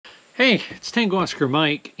Hey, it's Tango Oscar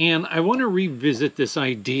Mike, and I want to revisit this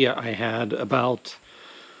idea I had about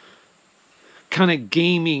kind of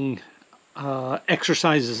gaming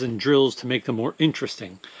exercises and drills to make them more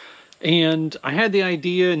interesting. And I had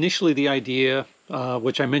initially the idea,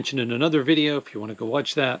 which I mentioned in another video, if you want to go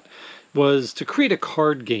watch that, was to create a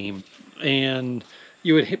card game. And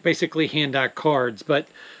you would basically hand out cards. But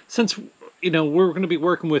since, we're going to be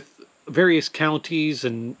working with various counties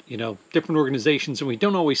and, different organizations, and we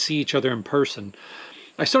don't always see each other in person,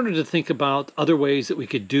 I started to think about other ways that we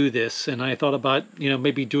could do this. And I thought about,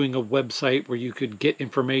 maybe doing a website where you could get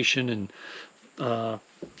information and,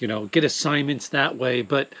 get assignments that way.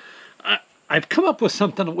 But I've come up with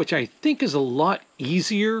something which I think is a lot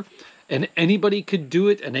easier, and anybody could do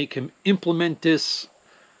it, and they can implement this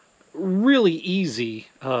really easy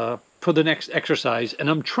for the next exercise. And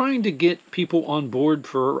I'm trying to get people on board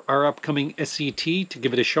for our upcoming SCT to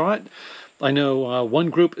give it a shot. I know one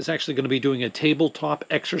group is actually going to be doing a tabletop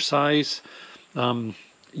exercise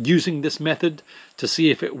using this method to see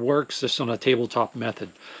if it works just on a tabletop method.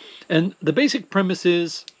 And the basic premise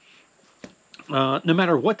is, no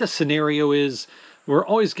matter what the scenario is, we're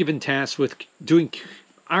always given tasks with doing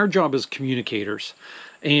our job as communicators.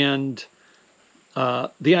 And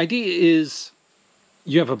the idea is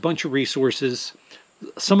you have a bunch of resources.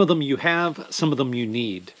 Some of them you have, some of them you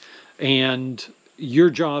need. And your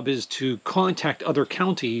job is to contact other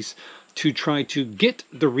counties to try to get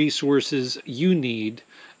the resources you need.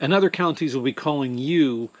 And other counties will be calling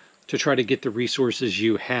you to try to get the resources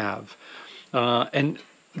you have. And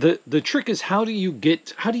the trick is, how do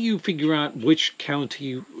you figure out which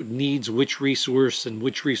county needs which resource and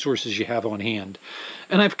which resources you have on hand?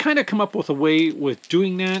 And I've kind of come up with a way with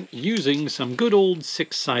doing that using some good old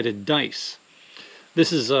six-sided dice.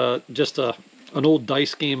 This is just an old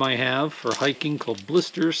dice game I have for hiking called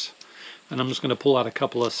Blisters. And I'm just going to pull out a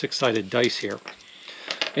couple of six-sided dice here.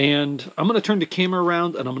 And I'm going to turn the camera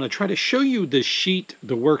around, and I'm going to try to show you the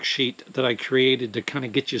worksheet that I created to kind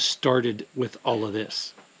of get you started with all of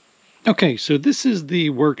this. Okay, so this is the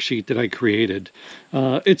worksheet that I created.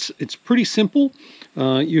 It's pretty simple.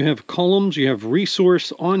 You have columns, you have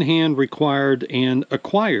resource, on hand, required, and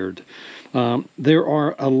acquired. There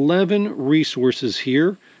are 11 resources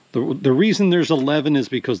here. The reason there's 11 is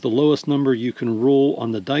because the lowest number you can roll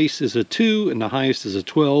on the dice is a 2 and the highest is a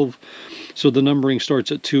 12. So the numbering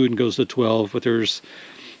starts at 2 and goes to 12. But there's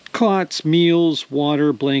cots, meals,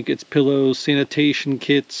 water, blankets, pillows, sanitation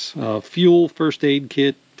kits, fuel, first aid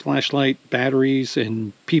kit, flashlight, batteries,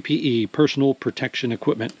 and PPE, personal protection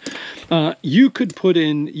equipment. You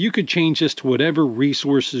could change this to whatever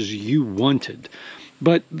resources you wanted.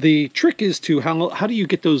 But the trick is to how do you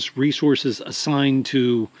get those resources assigned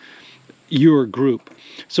to your group?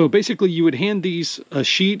 So basically you would hand these a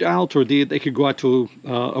sheet out, or they could go out to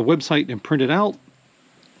a website and print it out.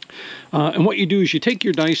 And what you do is you take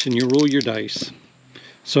your dice and you roll your dice.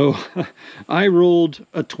 So I rolled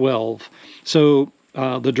a 12. So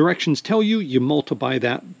the directions tell you multiply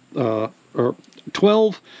that, or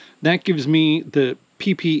 12, that gives me the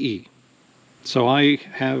PPE. So I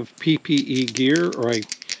have PPE gear,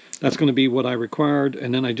 that's going to be what I required.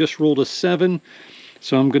 And then I just rolled a 7,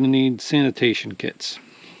 so I'm going to need sanitation kits,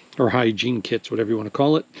 or hygiene kits, whatever you want to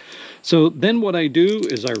call it. So then what I do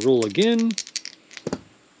is I roll again.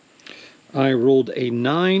 I rolled a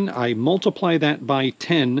 9. I multiply that by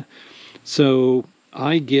 10, so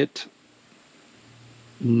I get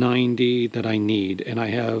 90 that I need. And I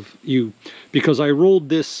have because I rolled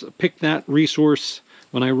this, pick that resource.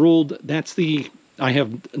 When I rolled, I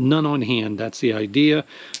have none on hand. That's the idea.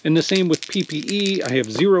 And the same with PPE. I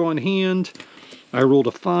have 0 on hand. I rolled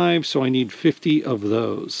a 5, so I need 50 of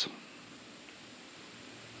those.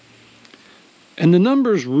 And the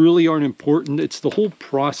numbers really aren't important. It's the whole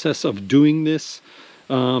process of doing this.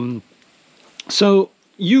 So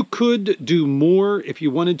you could do more if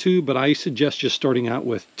you wanted to, but I suggest just starting out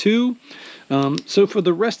with 2. So for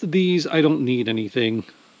the rest of these, I don't need anything.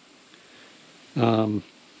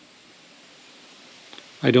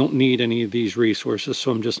 I don't need any of these resources,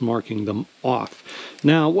 so I'm just marking them off.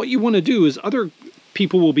 Now, what you want to do is other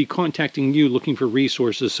people will be contacting you looking for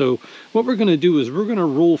resources. So what we're going to do is we're going to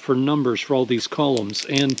roll for numbers for all these columns.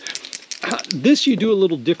 And this you do a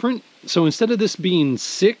little different. So instead of this being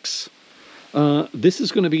 6, this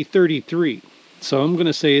is going to be 33. So I'm going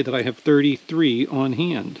to say that I have 33 on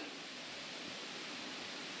hand.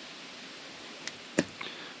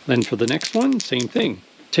 Then for the next one, same thing.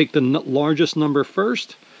 Take the largest number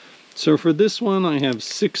first. So for this one, I have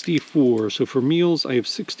 64. So for meals, I have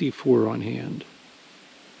 64 on hand.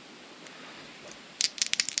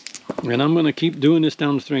 And I'm going to keep doing this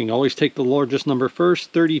down the string. Always take the largest number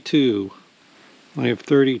first, 32. I have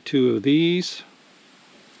 32 of these.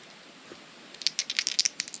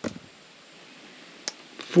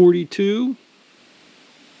 42.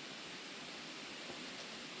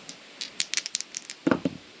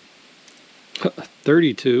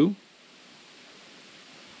 32.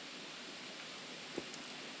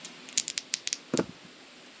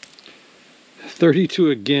 32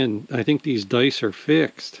 again. I think these dice are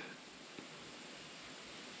fixed.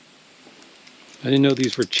 I didn't know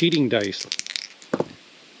these were cheating dice.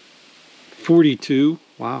 42.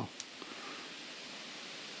 Wow.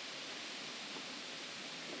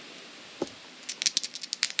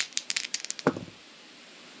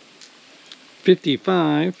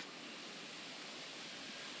 55.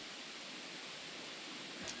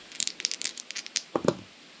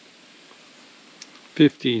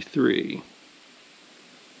 53.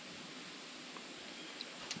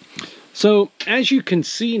 So as you can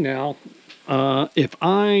see now,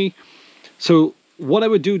 so what I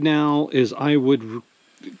would do now is I would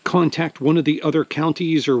contact one of the other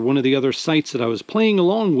counties or one of the other sites that I was playing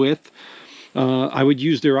along with. I would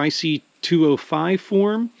use their IC 205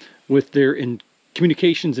 form with their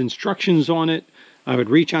communications instructions on it. I would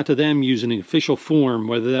reach out to them using an official form,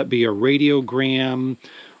 whether that be a radiogram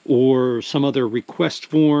or some other request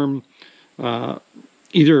form,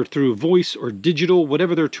 either through voice or digital,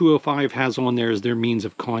 whatever their 205 has on there is their means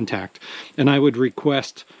of contact. And I would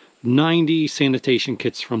request 90 sanitation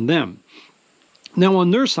kits from them. Now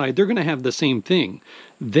on their side, they're going to have the same thing.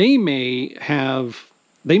 They may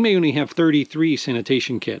only have 33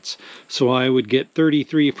 sanitation kits. So I would get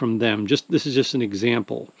 33 from them. This is just an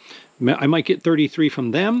example. I might get 33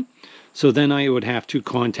 from them. So then I would have to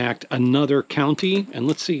contact another county. And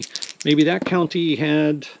let's see, maybe that county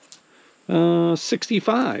had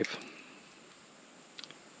 65.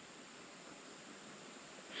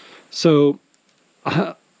 So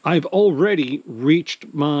I've already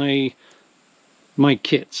reached my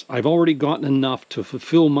kits. I've already gotten enough to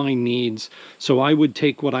fulfill my needs. So I would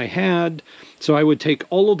take what I had. So I would take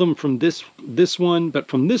all of them from this one, but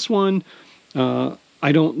from this one,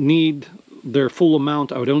 I don't need their full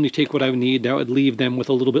amount. I would only take what I would need. That would leave them with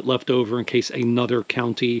a little bit left over in case another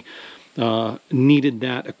county needed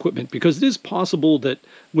that equipment, because it is possible that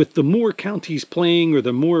with the more counties playing or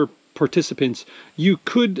the more participants, you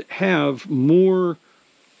could have more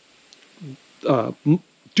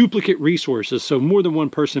duplicate resources, so more than one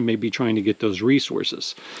person may be trying to get those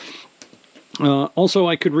resources. Also,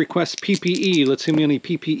 I could request PPE. Let's see how many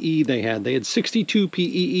PPE they had. They had 62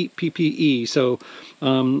 PPE, so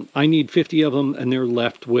I need 50 of them, and they're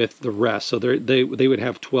left with the rest. So they would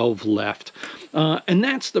have 12 left. And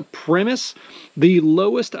that's the premise. The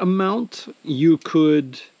lowest amount you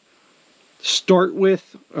could start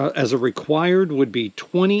with as a required would be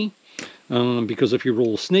 20, because if you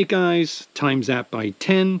roll snake eyes, times that by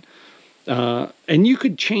 10. And you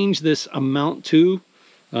could change this amount too,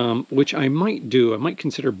 which I might do. I might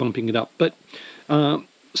consider bumping it up. But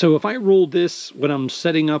so if I roll this when I'm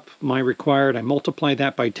setting up my required, I multiply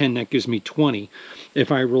that by 10, that gives me 20. If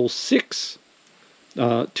I roll 6, 2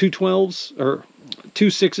 12s, or 2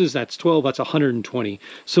 6s, that's 12, that's 120.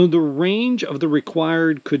 So the range of the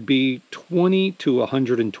required could be 20 to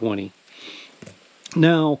 120.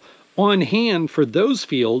 Now, on hand for those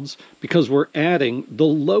fields, because we're adding, the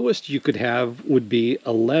lowest you could have would be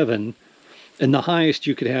 11, and the highest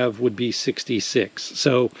you could have would be 66.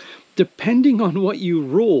 So depending on what you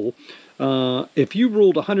roll, if you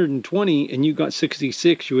rolled 120 and you got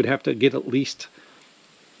 66, you would have to get at least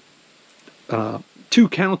 2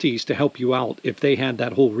 counties to help you out if they had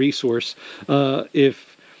that whole resource. If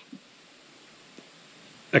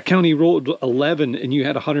a county rolled 11 and you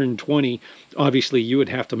had 120, obviously you would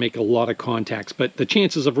have to make a lot of contacts. But the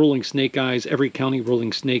chances of rolling snake eyes, every county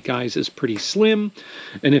rolling snake eyes, is pretty slim.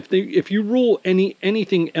 And if you roll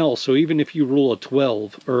anything else, so even if you roll a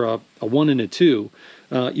 12 or a 1 and a 2,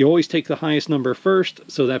 you always take the highest number first,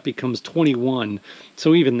 so that becomes 21.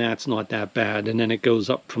 So even that's not that bad, and then it goes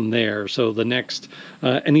up from there. So the next,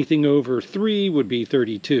 anything over 3 would be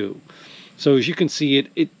 32. So as you can see,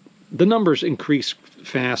 the numbers increase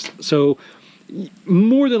fast. So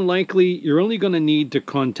more than likely, you're only going to need to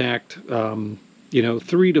contact, 3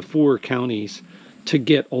 to 4 counties to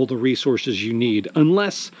get all the resources you need,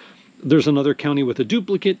 unless there's another county with a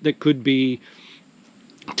duplicate that could be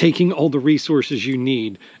taking all the resources you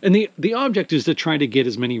need. And the object is to try to get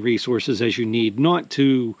as many resources as you need, not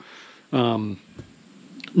to win.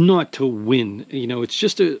 It's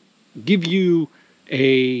just to give you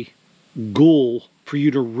a goal for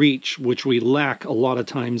you to reach, which we lack a lot of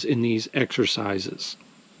times in these exercises.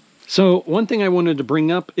 So one thing I wanted to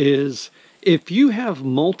bring up is if you have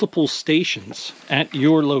multiple stations at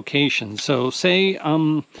your location, so say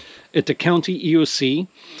I'm at the county EOC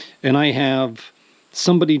and I have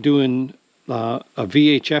somebody doing a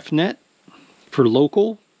VHF net for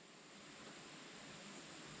local.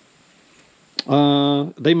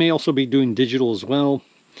 They may also be doing digital as well.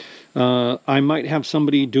 I might have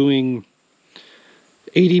somebody doing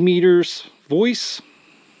 80 meters voice,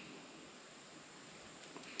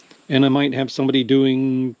 and I might have somebody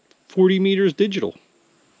doing 40 meters digital.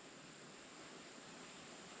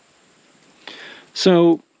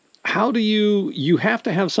 So how do you have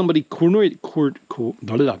to have somebody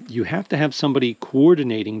you have to have somebody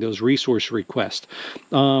coordinating those resource requests.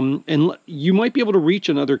 And you might be able to reach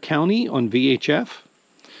another county on VHF.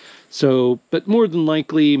 So, but more than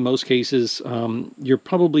likely, most cases, you're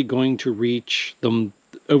probably going to reach them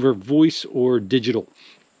over voice or digital.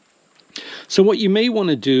 So what you may want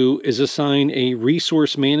to do is assign a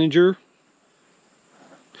resource manager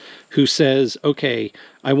who says, okay,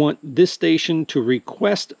 I want this station to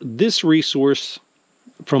request this resource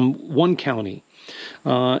from one county.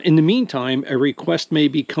 In the meantime, a request may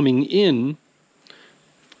be coming in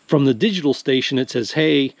from the digital station that says,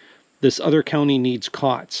 hey, this other county needs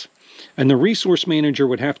COTS. And the resource manager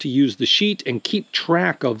would have to use the sheet and keep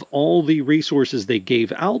track of all the resources they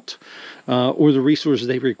gave out or the resources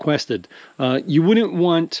they requested. You wouldn't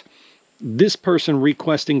want this person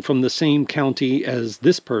requesting from the same county as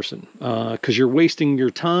this person because you're wasting your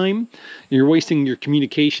time, you're wasting your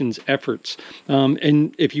communications efforts.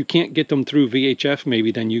 And if you can't get them through VHF,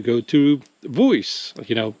 maybe then you go to voice,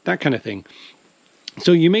 you know, that kind of thing.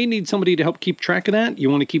 So you may need somebody to help keep track of that. You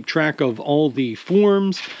want to keep track of all the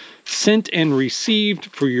forms sent and received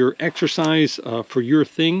for your exercise, for your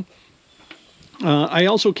thing. I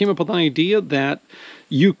also came up with an idea that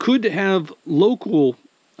you could have local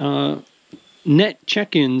net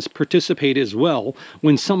check-ins participate as well.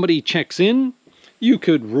 When somebody checks in, you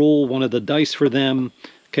could roll one of the dice for them.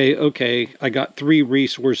 Okay, I got 3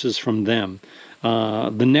 resources from them.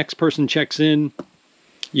 The next person checks in,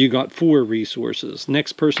 you got 4 resources.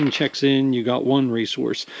 Next person checks in, you got 1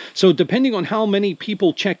 resource. So depending on how many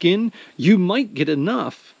people check in, you might get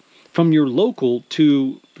enough from your local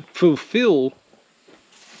to fulfill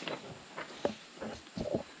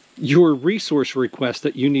your resource request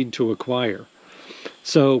that you need to acquire.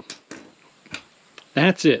 So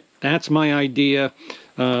that's it. That's my idea.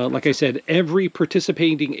 Like I said, every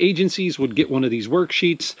participating agencies would get one of these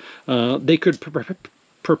worksheets. They could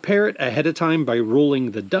prepare it ahead of time by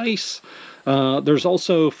rolling the dice. There's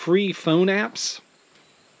also free phone apps.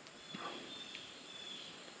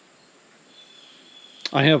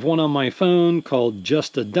 I have one on my phone called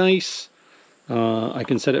Just a Dice. I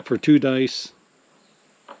can set it for 2 dice.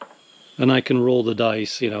 And I can roll the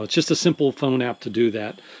dice. You know, it's just a simple phone app to do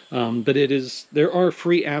that. But there are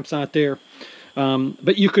free apps out there.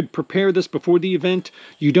 But you could prepare this before the event.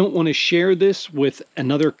 You don't want to share this with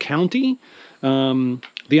another county.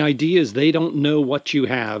 The idea is they don't know what you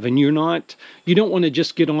have, and you don't want to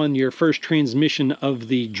just get on your first transmission of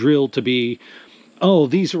the drill to be, oh,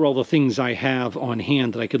 these are all the things I have on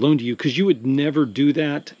hand that I could loan to you, because you would never do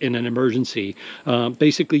that in an emergency.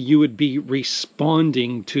 Basically, you would be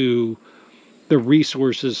responding to the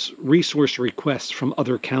resource requests from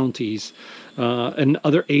other counties and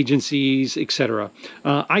other agencies, etc.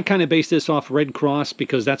 I kind of base this off Red Cross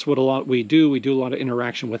because that's what we do. We do a lot of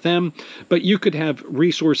interaction with them. But you could have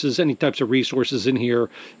resources, any types of resources in here: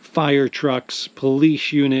 fire trucks,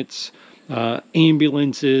 police units,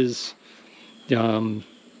 ambulances,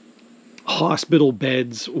 hospital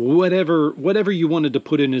beds, whatever you wanted to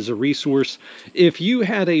put in as a resource. If you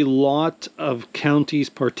had a lot of counties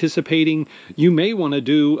participating, you may want to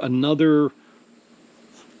do another,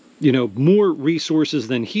 more resources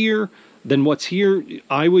than what's here.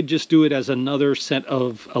 I would just do it as another set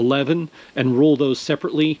of 11 and roll those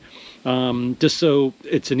separately, just so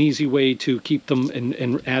it's an easy way to keep them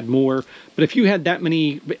and add more. But if you had that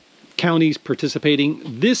many counties participating,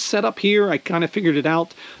 this setup here, I kind of figured it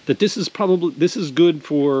out that this is good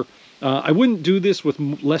for, I wouldn't do this with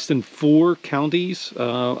less than 4 counties.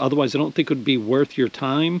 Otherwise, I don't think it would be worth your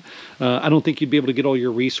time. I don't think you'd be able to get all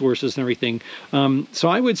your resources and everything. So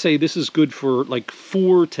I would say this is good for like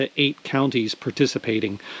 4 to 8 counties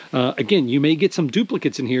participating. Again, you may get some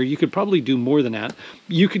duplicates in here. You could probably do more than that.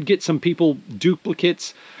 You could get some people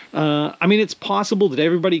duplicates. I mean, it's possible that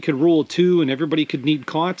everybody could roll a 2 and everybody could need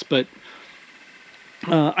COTS, but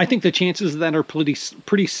I think the chances of that are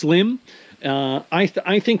pretty slim.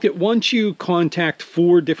 I think that once you contact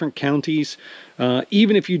 4 different counties,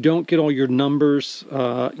 even if you don't get all your numbers,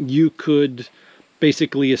 you could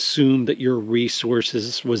basically assume that your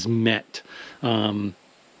resources was met.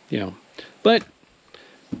 But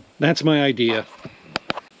that's my idea.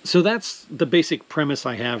 So that's the basic premise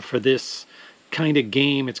I have for this kind of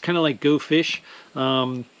game. It's kind of like Go Fish.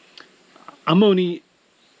 I only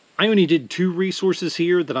did 2 resources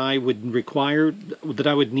here that I would require, that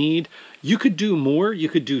I would need. You could do more. You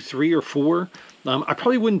could do 3 or 4. I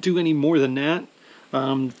probably wouldn't do any more than that,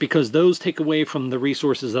 because those take away from the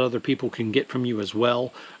resources that other people can get from you as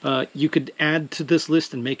well. You could add to this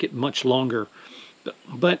list and make it much longer.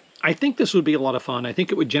 But I think this would be a lot of fun. I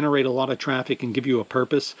think it would generate a lot of traffic and give you a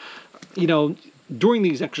purpose. During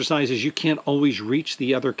these exercises, you can't always reach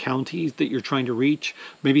the other counties that you're trying to reach.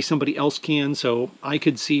 Maybe somebody else can, so I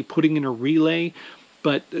could see putting in a relay,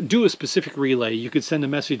 but do a specific relay. You could send a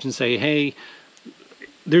message and say, hey,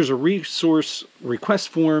 there's a resource request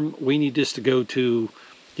form. We need this to go to,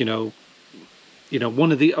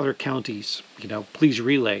 one of the other counties. Please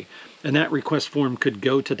relay. And that request form could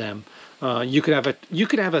go to them. You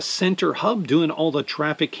could have a center hub doing all the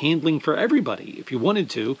traffic handling for everybody if you wanted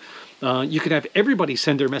to. You could have everybody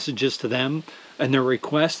send their messages to them and their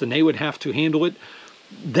requests, and they would have to handle it.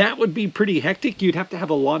 That would be pretty hectic. You'd have to have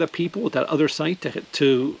a lot of people at that other site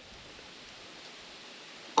to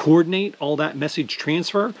coordinate all that message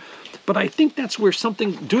transfer. But I think that's where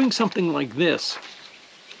doing something like this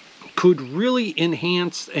could really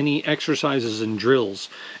enhance any exercises and drills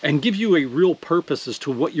and give you a real purpose as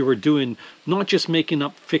to what you were doing, not just making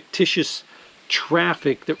up fictitious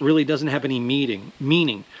traffic that really doesn't have any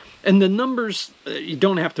meaning. And the numbers, you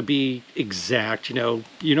don't have to be exact. You're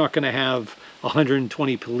not going to have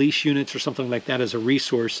 120 police units or something like that as a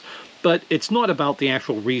resource, but it's not about the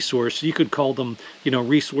actual resource. You could call them,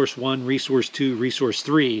 resource 1, resource 2, resource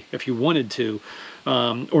 3 if you wanted to,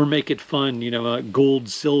 or make it fun, gold,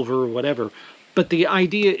 silver, whatever. But the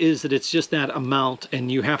idea is that it's just that amount,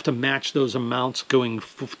 and you have to match those amounts going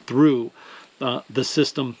through the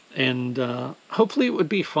system, and hopefully it would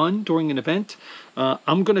be fun during an event.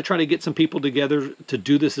 I'm going to try to get some people together to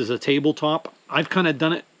do this as a tabletop. I've kind of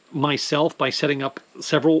done it myself by setting up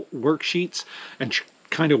several worksheets and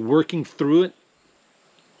kind of working through it,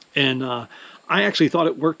 and I actually thought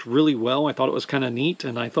it worked really well. I thought it was kind of neat,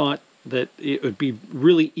 and I thought that it would be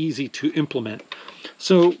really easy to implement.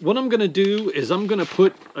 So what I'm going to do is I'm going to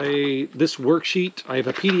put this worksheet. I have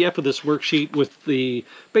a PDF of this worksheet with the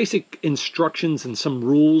basic instructions and some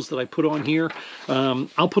rules that I put on here.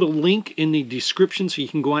 I'll put a link in the description so you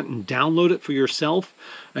can go out and download it for yourself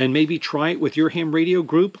and maybe try it with your ham radio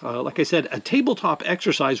group. Like I said, a tabletop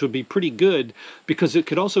exercise would be pretty good because it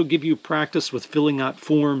could also give you practice with filling out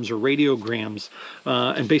forms or radiograms.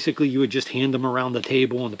 And basically you would just hand them around the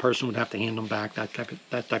table and the person would have to hand them back, that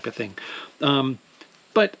type of thing.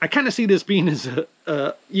 But I kind of see this being as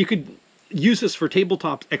you could use this for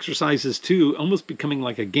tabletop exercises too, almost becoming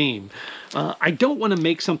like a game. I don't want to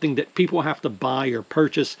make something that people have to buy or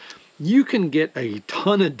purchase. You can get a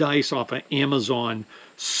ton of dice off of Amazon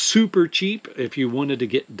super cheap if you wanted to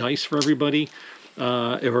get dice for everybody,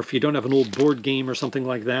 or if you don't have an old board game or something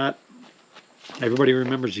like that. Everybody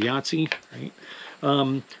remembers Yahtzee, right?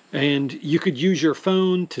 And you could use your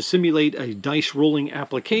phone to simulate a dice rolling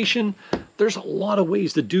application. There's a lot of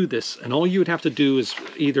ways to do this, and all you would have to do is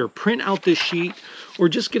either print out this sheet or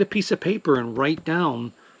just get a piece of paper and write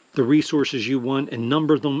down the resources you want and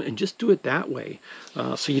number them and just do it that way.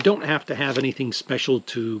 So you don't have to have anything special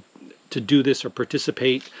to do this or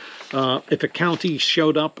participate. If a county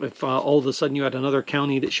showed up, if all of a sudden you had another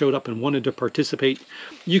county that showed up and wanted to participate,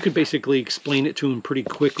 you could basically explain it to them pretty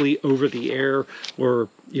quickly over the air, or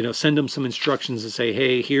send them some instructions and say,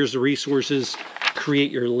 hey, here's the resources, create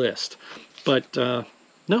your list. But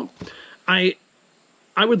no, I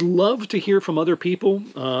would love to hear from other people,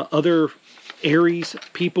 other ARES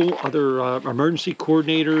people, other emergency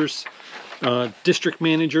coordinators, district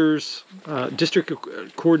managers, district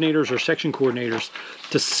coordinators or section coordinators,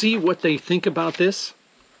 to see what they think about this.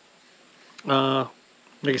 Like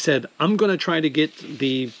I said, I'm going to try to get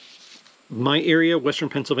my area, Western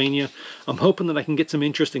Pennsylvania. I'm hoping that I can get some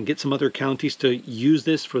interest and get some other counties to use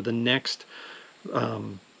this for the next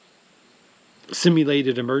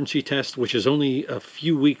simulated emergency test, which is only a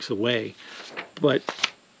few weeks away. But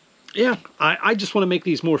yeah, I just want to make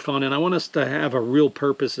these more fun, and I want us to have a real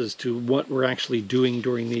purpose as to what we're actually doing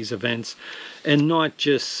during these events, and not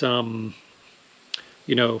just some,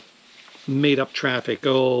 made up traffic.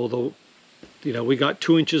 Oh, we got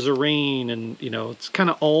 2 inches of rain, and, it's kind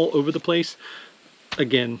of all over the place.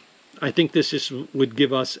 Again, I think this just would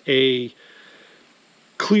give us a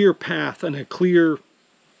clear path and a clear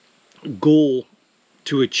goal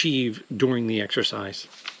to achieve during the exercise.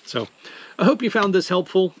 So, I hope you found this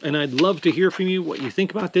helpful, and I'd love to hear from you what you think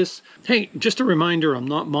about this. Hey, just a reminder, I'm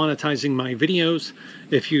not monetizing my videos.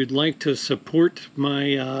 If you'd like to support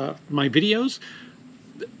my my videos,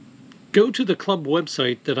 go to the club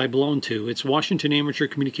website that I belong to. It's Washington Amateur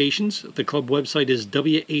Communications. The club website is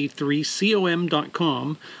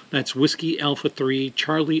wa3com.com. That's Whiskey Alpha 3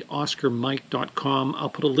 Charlie Oscar Mike.com. I'll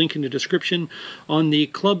put a link in the description. On the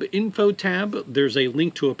club info tab, there's a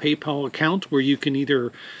link to a PayPal account where you can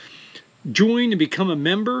either join and become a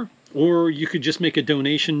member, or you could just make a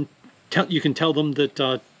donation. You can tell them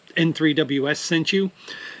that N3WS sent you,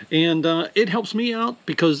 and it helps me out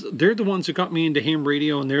because they're the ones that got me into ham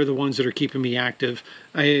radio, and they're the ones that are keeping me active.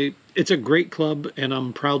 It's a great club, and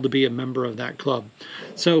I'm proud to be a member of that club.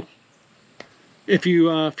 So if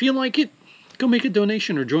you feel like it, go make a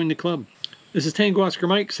donation or join the club. This is Tango Oscar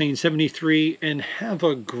Mike saying 73, and have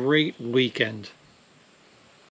a great weekend.